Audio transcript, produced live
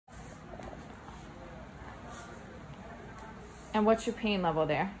And what's your pain level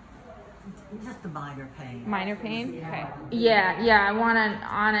there? Just a minor pain. Minor pain? Okay. Yeah, I want an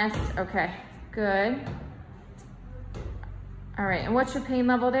honest, okay, good. All right, and what's your pain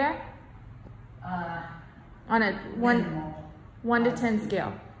level there? On a 1 to 10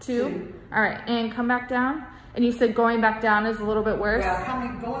 scale? 2? All right, and come back down. And you said going back down is a little bit worse?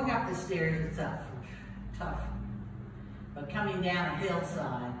 Well, going up the stairs is tough. But coming down a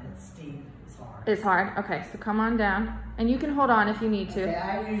hillside, it's steep, it's hard. It's hard, okay, so come on down. And you can hold on if you need to. Okay,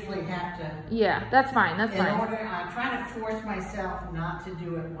 I usually have to. Yeah, that's fine, that's fine. I try to force myself not to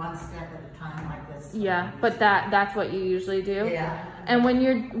do it one step at a time like this. Yeah, but that's what you usually do? Yeah. And when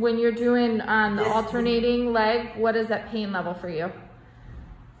you're doing the alternating leg, what is that pain level for you?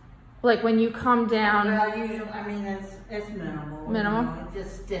 Like when you come down. Well, usually, I mean, it's minimal. Minimal? You know,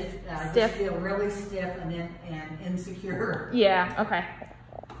 just stiff. I Stiff. just feel really stiff and insecure. Yeah, okay.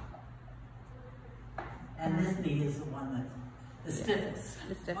 And this knee is the one that's the stiffest.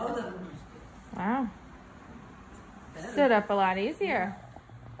 The stiffest. Both of them. Wow. Sit up a lot easier.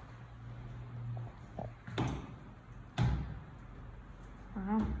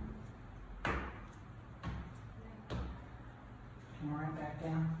 Wow. Come right back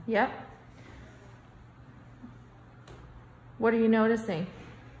down. Yep. What are you noticing?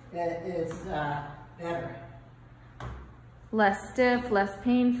 It's better. Less stiff, less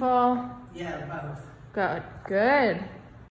painful? Yeah, both. Good.